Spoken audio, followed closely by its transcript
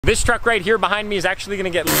This truck right here behind me is actually gonna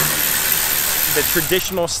get the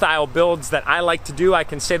traditional style builds that I like to do. I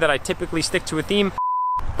can say that I typically stick to a theme.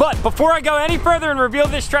 But before I go any further and reveal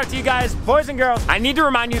this truck to you guys, boys and girls, I need to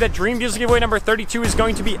remind you that Dream Diesel giveaway number 32 is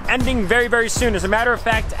going to be ending very, very soon. As a matter of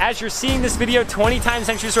fact, as you're seeing this video 20 times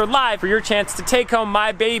entries are live for your chance to take home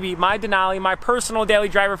my baby, my Denali, my personal daily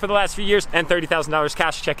driver for the last few years, and $30,000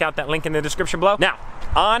 cash. Check out that link in the description below. Now,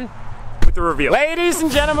 on with the reveal. Ladies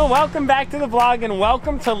and gentlemen, welcome back to the vlog and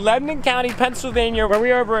welcome to Lebanon County, Pennsylvania, where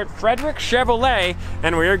we are over at Frederick Chevrolet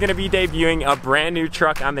and we are going to be debuting a brand new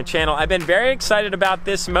truck on the channel. I've been very excited about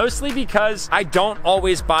this, mostly because I don't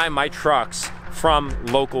always buy my trucks from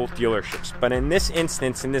local dealerships. But in this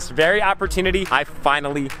instance, in this very opportunity, I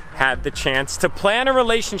finally had the chance to plan a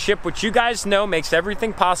relationship, which you guys know makes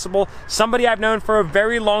everything possible. Somebody I've known for a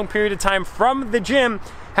very long period of time from the gym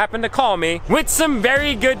happened to call me with some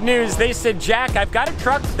very good news. They said, Jack, I've got a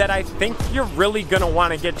truck that I think you're really gonna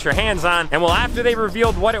wanna get your hands on. And well, after they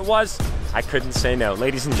revealed what it was, I couldn't say no.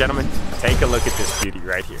 Ladies and gentlemen, take a look at this beauty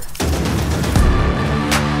right here.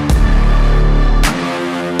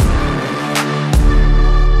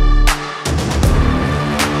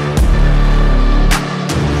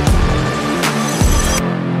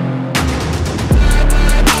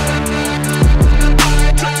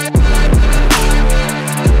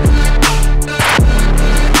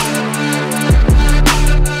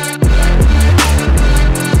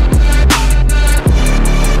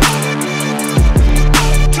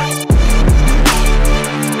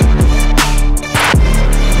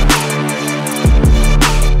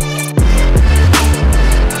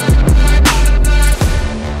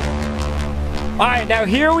 All right, now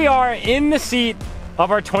here we are in the seat of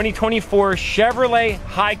our 2024 Chevrolet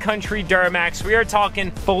High Country DURTYMAX. We are talking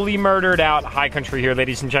fully murdered out High Country here,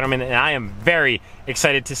 ladies and gentlemen, and I am very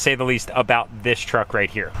excited to say the least about this truck right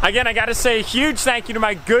here. Again, I gotta say a huge thank you to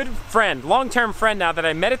my good friend, long-term friend now that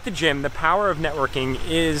I met at the gym. The power of networking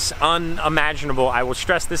is unimaginable. I will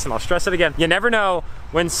stress this and I'll stress it again. You never know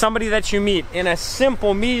when somebody that you meet in a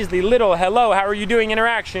simple, measly little hello, how are you doing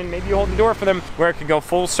interaction, maybe you hold the door for them, where it could go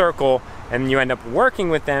full circle and you end up working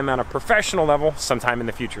with them on a professional level sometime in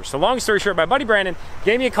the future. So long story short, my buddy Brandon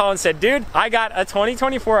gave me a call and said, dude, I got a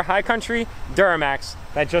 2024 High Country DURTYMAX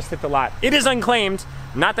that just hit the lot. It is unclaimed.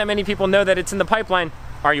 Not that many people know that it's in the pipeline.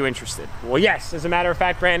 Are you interested? Well, yes, as a matter of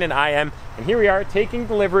fact, Brandon, I am. And here we are taking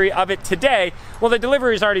delivery of it today. Well, the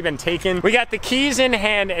delivery has already been taken. We got the keys in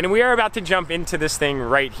hand and we are about to jump into this thing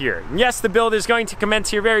right here. And yes, the build is going to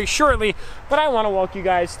commence here very shortly, but I want to walk you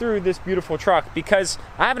guys through this beautiful truck because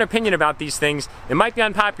I have an opinion about these things. It might be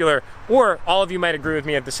unpopular, or all of you might agree with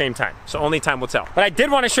me at the same time. So only time will tell. But I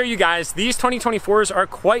did want to show you guys, these 2024s are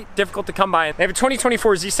quite difficult to come by. They have a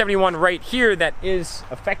 2024 Z71 right here that is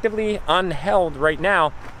effectively unheld right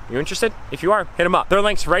now. You interested? If you are, hit them up. Their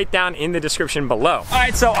link's right down in the description below. All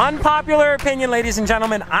right, so unpopular opinion, ladies and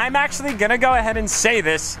gentlemen, I'm actually gonna go ahead and say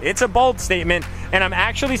this. It's a bold statement, and I'm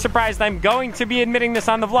actually surprised I'm going to be admitting this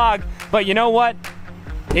on the vlog, but you know what?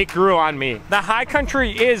 It grew on me. The High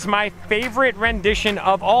Country is my favorite rendition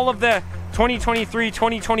of all of the 2023,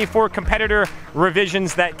 2024 competitor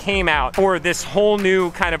revisions that came out for this whole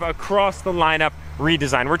new kind of across the lineup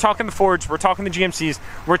redesign. We're talking the Fords, we're talking the GMCs,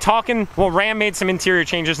 we're talking, well, Ram made some interior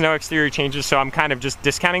changes, no exterior changes, so I'm kind of just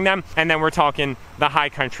discounting them. And then we're talking the High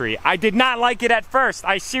Country. I did not like it at first.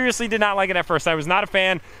 I seriously did not like it at first. I was not a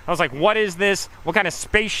fan. I was like, what is this? What kind of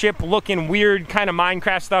spaceship looking weird kind of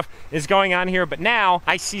Minecraft stuff is going on here? But now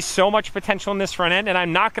I see so much potential in this front end, and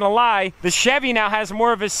I'm not gonna lie, the Chevy now has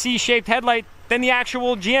more of a C-shaped headlight than the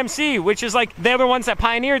actual GMC, which is like, they're the ones that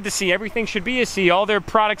pioneered the C. Everything should be a C. All their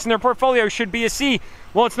products in their portfolio should be a C.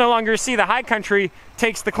 Well, it's no longer a C. The High Country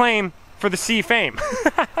takes the claim for the C fame.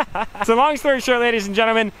 So long story short, ladies and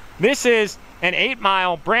gentlemen, this is an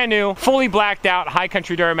 8-mile, brand new, fully blacked out High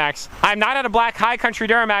Country DURTYMAX. I'm not at a black High Country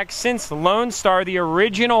DURTYMAX since Lone Star, the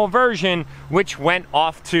original version, which went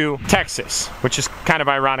off to Texas, which is kind of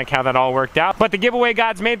ironic how that all worked out. But the giveaway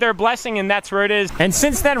gods made their blessing, and that's where it is. And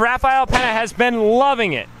since then, Rafael Pena has been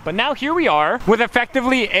loving it. But now here we are with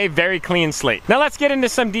effectively a very clean slate. Now let's get into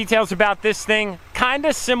some details about this thing. Kind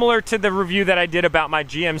of similar to the review that I did about my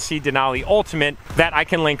GMC Denali Ultimate that I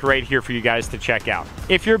can link right here for you guys to check out.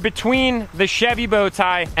 If you're between the Chevy bow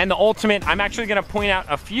tie and the Ultimate, I'm actually gonna point out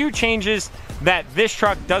a few changes that this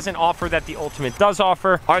truck doesn't offer that the Ultimate does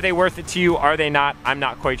offer. Are they worth it to you? Are they not? I'm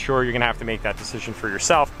not quite sure. You're gonna have to make that decision for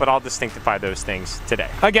yourself, but I'll distinctify those things today.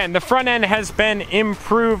 Again, the front end has been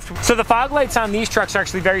improved. So the fog lights on these trucks are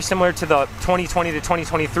actually very similar to the 2020 to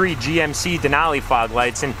 2023 GMC Denali fog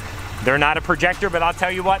lights, and they're not a projector, but I'll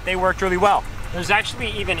tell you what, they worked really well. There's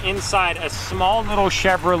actually even inside a small little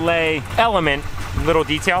Chevrolet element. Little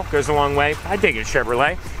detail, goes a long way. I dig it,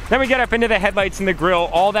 Chevrolet. Then we get up into the headlights and the grille.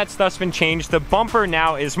 All that stuff's been changed. The bumper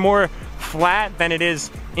now is more flat than it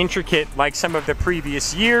is intricate like some of the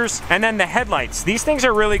previous years. And then the headlights, these things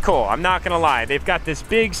are really cool, I'm not gonna lie. They've got this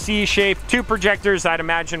big C shape, 2 projectors. I'd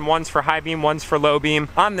imagine one's for high beam, one's for low beam.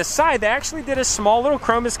 On the side, they actually did a small little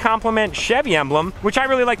Chromus Complement Chevy emblem, which I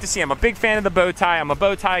really like to see. I'm a big fan of the bow tie. I'm a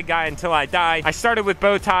bow tie guy until I die. I started with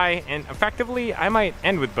bow tie, and effectively I might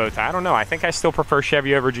end with bow tie. I don't know, I think I still prefer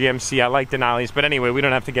Chevy over GMC. I like Denali's, but anyway, we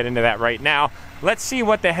don't have to get into that right now. Let's see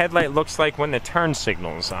what the headlight looks like when the turn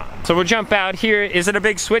signal's on. So we'll jump out here. Is it a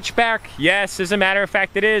big switchback? Yes, as a matter of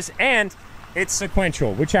fact it is, and it's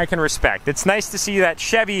sequential, which I can respect. It's nice to see that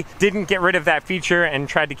Chevy didn't get rid of that feature and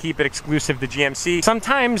tried to keep it exclusive to GMC.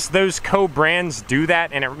 Sometimes those co-brands do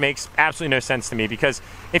that, and it makes absolutely no sense to me, because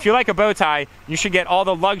if you like a bow tie, you should get all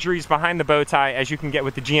the luxuries behind the bow tie as you can get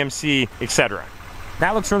with the GMC, etc.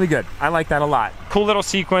 That looks really good. I like that a lot. Cool little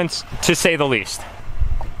sequence, to say the least.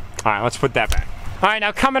 All right, let's put that back. All right,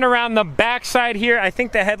 now coming around the back side here, I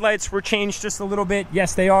think the headlights were changed just a little bit.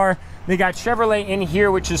 Yes, they are. They got Chevrolet in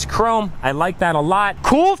here, which is chrome. I like that a lot.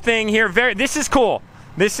 Cool thing here, this is cool.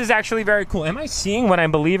 This is actually very cool. Am I seeing what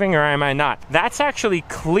I'm believing, or am I not? That's actually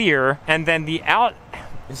clear, and then the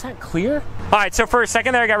is that clear? All right, so for a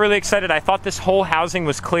second there, I got really excited. I thought this whole housing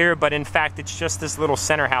was clear, but in fact, it's just this little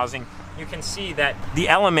center housing. You can see that the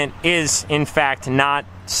element is, in fact, not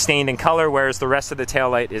stained in color, whereas the rest of the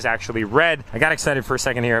taillight is actually red. I got excited for a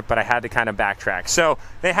second here, but I had to kind of backtrack. So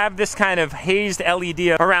they have this kind of hazed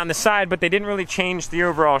LED around the side, but they didn't really change the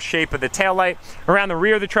overall shape of the taillight. Around the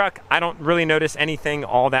rear of the truck, I don't really notice anything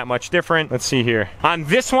all that much different. Let's see here. On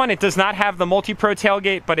this one, it does not have the multi-pro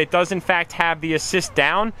tailgate, but it does in fact have the assist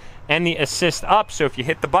down and the assist up. So if you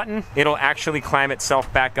hit the button, it'll actually climb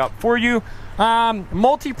itself back up for you.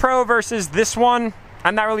 Multi-pro versus this one,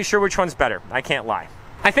 I'm not really sure which one's better. I can't lie.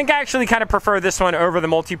 I think I actually kind of prefer this one over the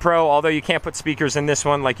multi-pro, although you can't put speakers in this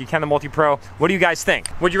one like you can the multi-pro. What do you guys think?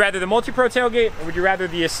 Would you rather the multi-pro tailgate, or would you rather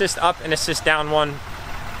the assist up and assist down one?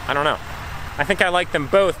 I don't know. I think I like them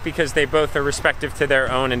both because they both are respective to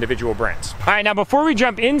their own individual brands. All right, now before we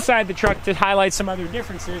jump inside the truck to highlight some other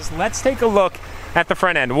differences, let's take a look at the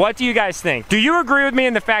front end. What do you guys think? Do you agree with me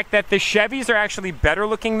in the fact that the Chevys are actually better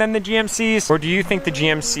looking than the GMCs, or do you think the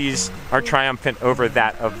GMCs are triumphant over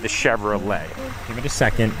that of the Chevrolet? Give it a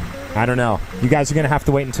second. I don't know. You guys are gonna have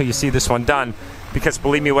to wait until you see this one done, because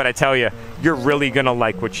believe me when I tell you, you're really gonna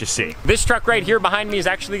like what you see. This truck right here behind me is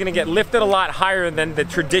actually gonna get lifted a lot higher than the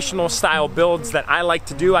traditional style builds that I like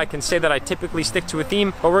to do. I can say that I typically stick to a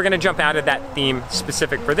theme, but we're gonna jump out of that theme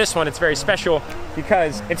specific for this one. It's very special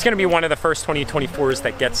because it's gonna be one of the first 2024s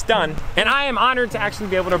that gets done, and I am honored to actually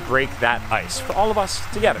be able to break that ice for all of us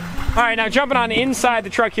together. All right, now jumping on inside the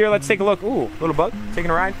truck here, let's take a look. Ooh, little bug, taking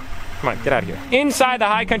a ride. Come on, get out of here. Inside the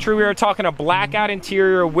High Country, we are talking a blackout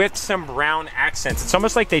interior with some brown accents. It's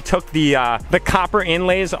almost like they took the copper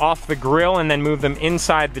inlays off the grille and then moved them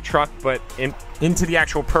inside the truck, but into the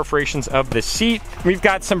actual perforations of the seat. We've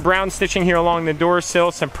got some brown stitching here along the door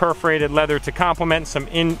sill, some perforated leather to complement,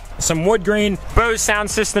 some wood grain. Bose sound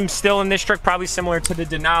system still in this truck, probably similar to the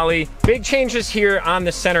Denali. Big changes here on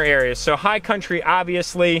the center area. So High Country,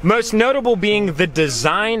 obviously. Most notable being the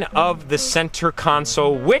design of the center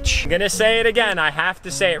console, which, I'm gonna say it again, I have to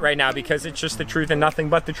say it right now because it's just the truth and nothing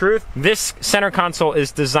but the truth. This center console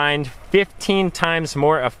is designed 15 times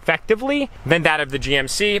more effectively than that of the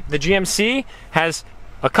GMC. The GMC has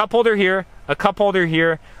a cup holder here, a cup holder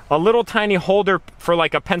here, a little tiny holder for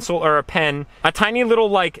like a pencil or a pen, a tiny little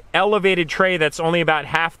like elevated tray that's only about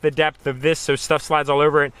half the depth of this, so stuff slides all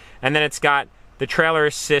over it, and then it's got the trailer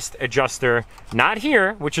assist adjuster, not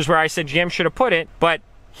here, which is where I said GM should have put it, but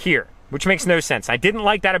here, which makes no sense. I didn't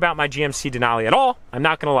like that about my GMC Denali at all, I'm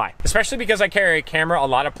not gonna lie. Especially because I carry a camera a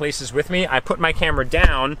lot of places with me. I put my camera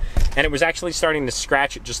down and it was actually starting to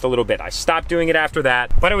scratch it just a little bit. I stopped doing it after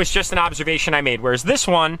that, but it was just an observation I made. Whereas this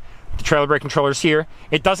one, the trailer brake controller's here,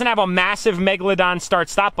 it doesn't have a massive Megalodon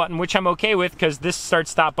start-stop button, which I'm okay with because this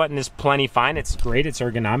start-stop button is plenty fine. It's great, it's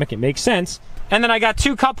ergonomic, it makes sense. And then I got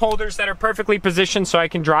 2 cup holders that are perfectly positioned so I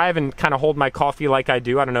can drive and kind of hold my coffee like I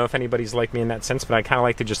do. I don't know if anybody's like me in that sense, but I kind of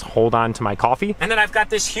like to just hold on to my coffee. And then I've got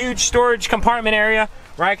this huge storage compartment area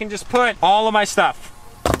where I can just put all of my stuff.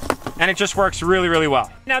 And it just works really, really well.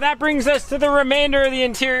 Now that brings us to the remainder of the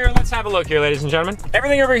interior. Let's have a look here, ladies and gentlemen.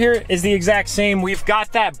 Everything over here is the exact same. We've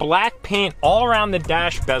got that black paint all around the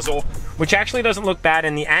dash bezel, which actually doesn't look bad.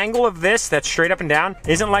 And the angle of this that's straight up and down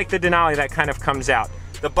isn't like the Denali that kind of comes out.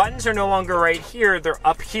 The buttons are no longer right here, they're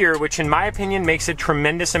up here, which in my opinion makes a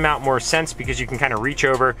tremendous amount more sense because you can kind of reach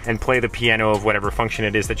over and play the piano of whatever function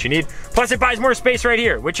it is that you need. Plus it buys more space right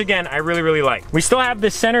here, which again, I really, really like. We still have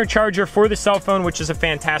the center charger for the cell phone, which is a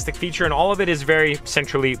fantastic feature, and all of it is very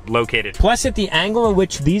centrally located. Plus at the angle in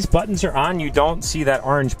which these buttons are on, you don't see that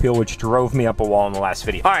orange peel, which drove me up a wall in the last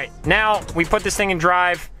video. All right, now we put this thing in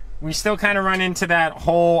drive. We still kind of run into that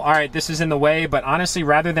whole, all right, this is in the way, but honestly,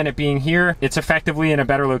 rather than it being here, it's effectively in a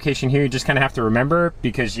better location here. You just kind of have to remember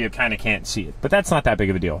because you kind of can't see it. But that's not that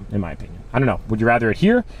big of a deal, in my opinion. I don't know. Would you rather it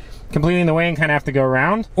here, completely in the way and kind of have to go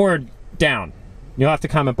around, or down? You'll have to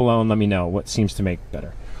comment below and let me know what seems to make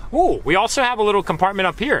better. Ooh, we also have a little compartment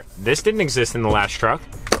up here. This didn't exist in the last truck.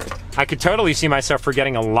 I could totally see myself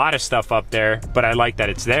forgetting a lot of stuff up there, but I like that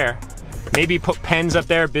it's there. Maybe put pens up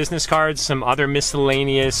there, business cards, some other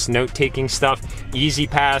miscellaneous note-taking stuff, Easy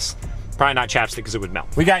Pass. Probably not chapstick because it would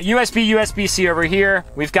melt. We got USB, USB-C over here.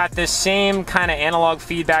 We've got this same kind of analog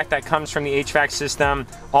feedback that comes from the HVAC system,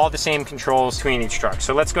 all the same controls between each truck.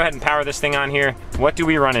 So let's go ahead and power this thing on here. What do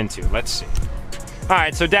we run into? Let's see. All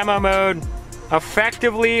right, so demo mode,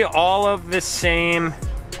 effectively all of the same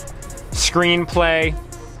screenplay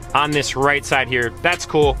on this right side here. That's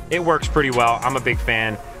cool, it works pretty well. I'm a big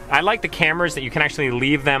fan. I like the cameras that you can actually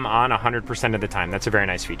leave them on 100% of the time. That's a very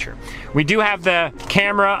nice feature. We do have the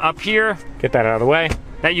camera up here, get that out of the way,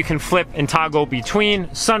 that you can flip and toggle between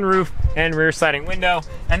sunroof and rear sliding window.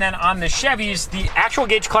 And then on the Chevys, the actual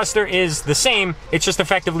gauge cluster is the same. It's just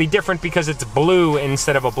effectively different because it's blue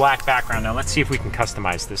instead of a black background. Now let's see if we can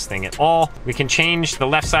customize this thing at all. We can change the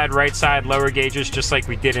left side, right side, lower gauges, just like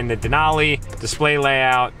we did in the Denali, display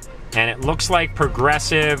layout, and it looks like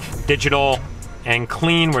progressive, digital, and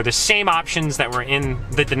clean were the same options that were in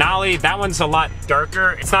the Denali. That one's a lot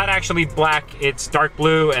darker. It's not actually black, it's dark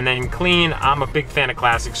blue, and then clean. I'm a big fan of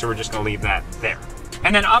classic, so we're just gonna leave that there.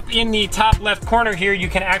 And then up in the top left corner here, you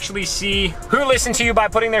can actually see who listened to you by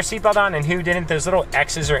putting their seatbelt on and who didn't. Those little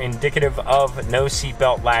X's are indicative of no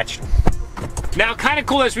seatbelt latched. Now, kind of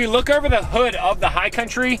cool, as we look over the hood of the High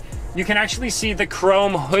Country, you can actually see the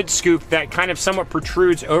chrome hood scoop that kind of somewhat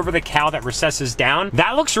protrudes over the cowl that recesses down.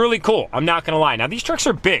 That looks really cool, I'm not gonna lie. Now these trucks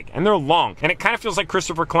are big and they're long, and it kind of feels like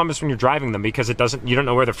Christopher Columbus when you're driving them because you don't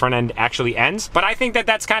know where the front end actually ends. But I think that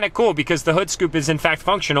that's kind of cool because the hood scoop is in fact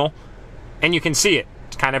functional and you can see it.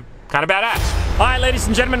 It's kind of badass. All right, ladies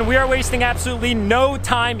and gentlemen, we are wasting absolutely no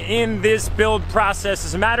time in this build process.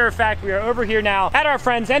 As a matter of fact, we are over here now at our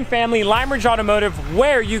friends and family, Lime Ridge Automotive,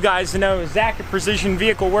 where you guys know Zach at Precision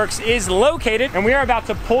Vehicle Works is located, and we are about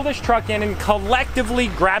to pull this truck in and collectively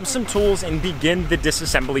grab some tools and begin the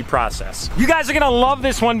disassembly process. You guys are gonna love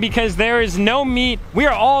this one because there is no meat. We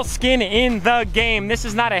are all skin in the game. This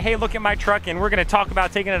is not a, hey, look at my truck and we're gonna talk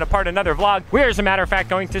about taking it apart another vlog. We are, as a matter of fact,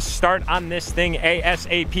 going to start on this thing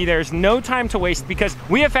ASAP. There's no time to waste because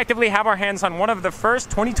we effectively have our hands on one of the first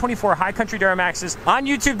 2024 High Country DURTYMAXs on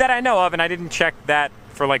YouTube that I know of, and I didn't check that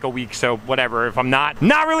for like a week, so whatever. If I'm not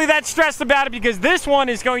really that stressed about it, because this one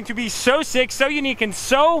is going to be so sick, so unique, and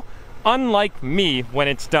so unlike me when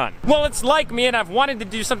it's done. Well, it's like me, and I've wanted to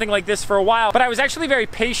do something like this for a while, but I was actually very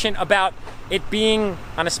patient about it being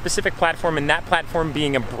on a specific platform, and that platform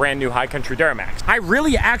being a brand new High Country DURTYMAX. I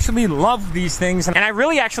really actually love these things, and I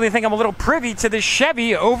really actually think I'm a little privy to the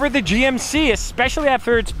Chevy over the GMC, especially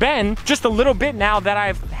after it's been just a little bit now that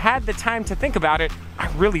I've had the time to think about it.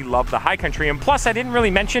 I really love the High Country, and plus I didn't really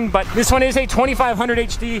mention, but this one is a 2500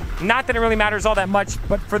 HD. Not that it really matters all that much,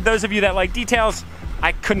 but for those of you that like details,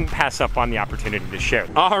 I couldn't pass up on the opportunity to share.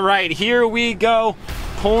 All right, here we go,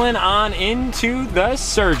 pulling on into the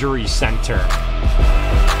surgery center.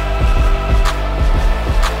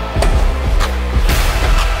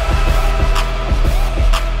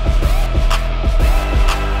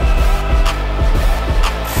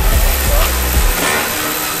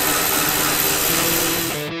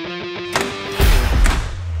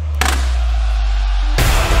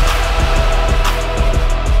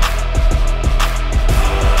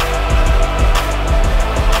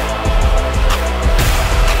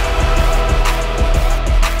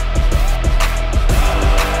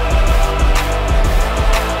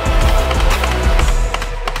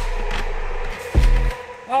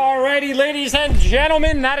 Ladies and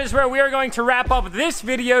gentlemen, that is where we are going to wrap up this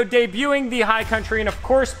video, debuting the High Country and of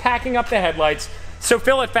course packing up the headlights. So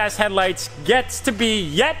Phil at Fast Headlights gets to be,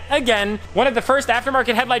 yet again, one of the first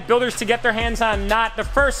aftermarket headlight builders to get their hands on not the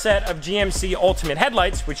first set of GMC Ultimate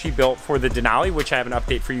headlights, which he built for the Denali, which I have an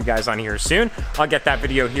update for you guys on here soon. I'll get that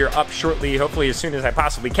video here up shortly, hopefully as soon as I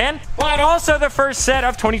possibly can. But also the first set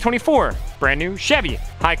of 2024 brand new Chevy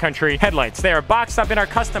High Country headlights. They are boxed up in our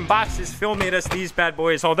custom boxes. Phil made us these bad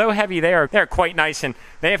boys. Although heavy, they're quite nice, and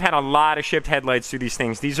they have had a lot of shipped headlights through these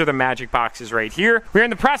things. These are the magic boxes right here. We're in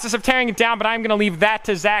the process of tearing it down, but I'm gonna leave that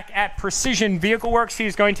to Zach at Precision Vehicle Works.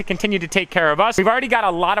 He's going to continue to take care of us. We've already got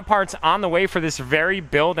a lot of parts on the way for this very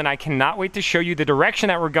build, and I cannot wait to show you the direction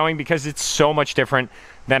that we're going because it's so much different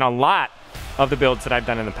than a lot of the builds that I've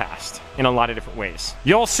done in the past in a lot of different ways.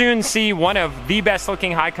 You'll soon see one of the best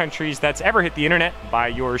looking High Countries that's ever hit the internet by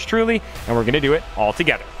yours truly, and we're gonna do it all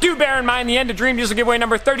together. Do bear in mind the end of Dream Diesel giveaway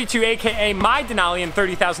number 32, aka my Denali and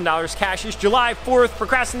 $30,000 cash, is July 4th.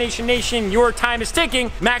 Procrastination Nation, your time is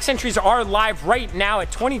ticking. Max entries are live right now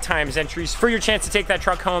at 20 times entries for your chance to take that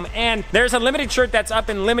truck home, and there's a limited shirt that's up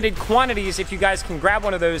in limited quantities. If you guys can grab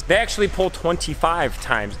one of those, they actually pull 25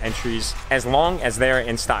 times entries as long as they're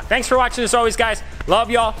in stock. Thanks for watching as always, guys.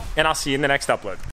 Love y'all, and I'll see you in the next upload.